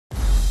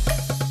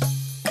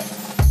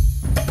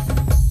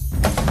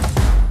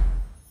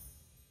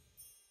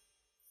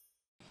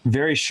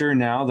very sure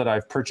now that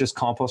I've purchased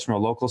compost from a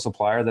local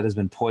supplier that has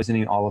been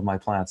poisoning all of my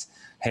plants.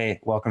 Hey,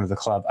 welcome to the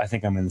club. I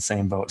think I'm in the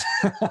same boat.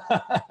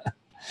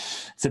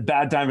 It's a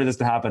bad time for this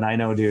to happen. I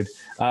know, dude.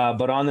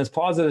 But on this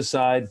positive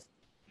side,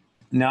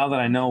 now that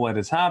I know what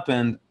has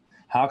happened,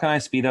 how can I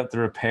speed up the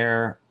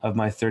repair of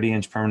my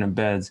 30-inch permanent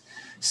beds?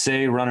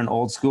 Say run an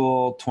old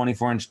school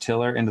 24-inch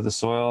tiller into the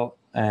soil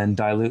and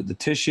dilute the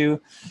tissue,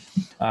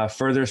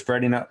 further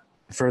spreading up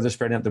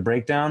the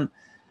breakdown.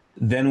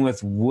 Then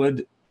with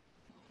wood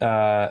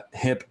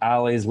hip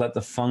alleys, let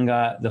the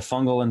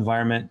fungal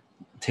environment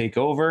take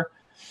over.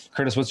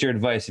 Curtis, what's your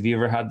advice? Have you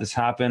ever had this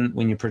happen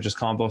when you purchase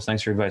compost?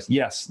 Thanks for your advice.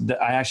 Yes,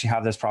 I actually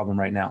have this problem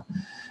right now.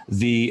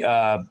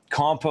 The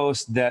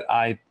compost that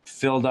I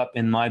filled up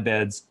in my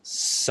beds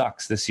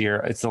sucks this year.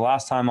 It's the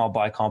last time I'll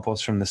buy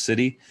compost from the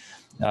city.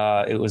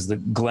 It was the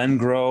Glen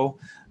Grow.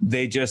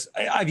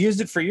 I've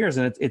used it for years,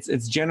 and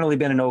it's generally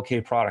been an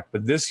okay product.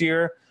 But this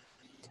year,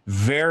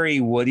 very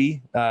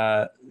woody,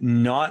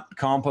 not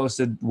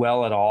composted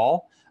well at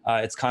all.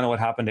 It's kind of what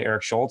happened to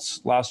Eric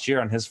Schultz last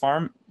year on his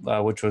farm,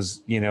 which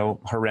was,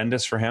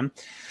 horrendous for him.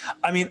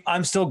 I mean,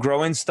 I'm still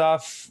growing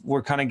stuff.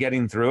 We're kind of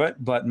getting through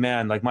it, but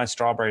man, like my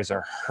strawberries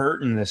are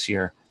hurting this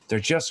year. They're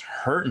just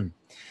hurting.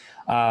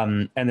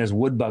 And there's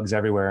wood bugs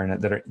everywhere in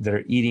it that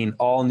are eating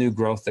all new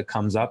growth that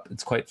comes up.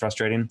 It's quite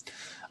frustrating.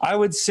 I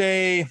would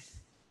say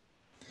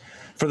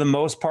for the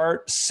most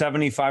part,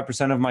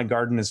 75% of my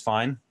garden is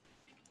fine,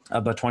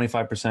 but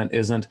 25%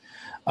 isn't.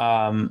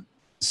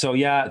 So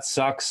yeah, it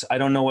sucks. I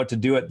don't know what to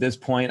do at this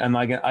point.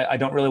 I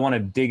don't really want to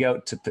dig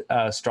out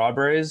to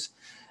strawberries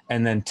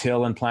and then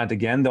till and plant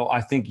again, though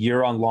I think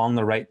you're along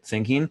the right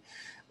thinking.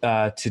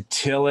 To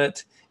till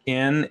it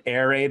in,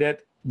 aerate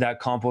it, that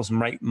compost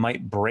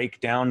might break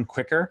down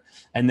quicker,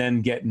 and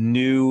then get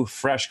new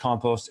fresh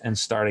compost and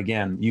start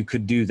again. You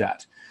could do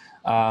that.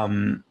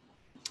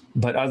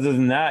 But other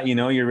than that,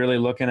 you're really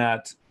looking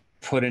at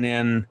putting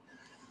in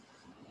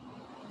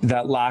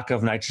that lack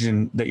of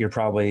nitrogen that you're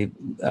probably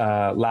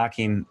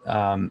lacking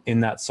in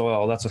that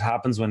soil. That's what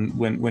happens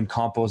when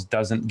compost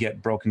doesn't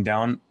get broken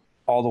down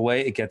all the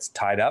way. It gets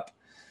tied up,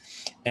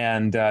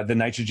 and the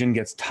nitrogen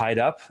gets tied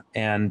up,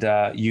 and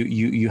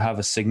you have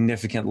a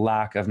significant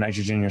lack of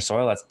nitrogen in your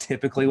soil. That's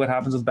typically what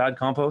happens with bad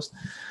compost,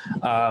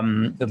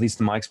 at least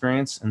in my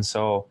experience. And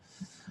so,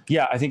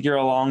 yeah, I think you're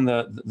along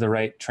the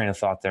right train of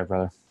thought there,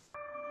 brother.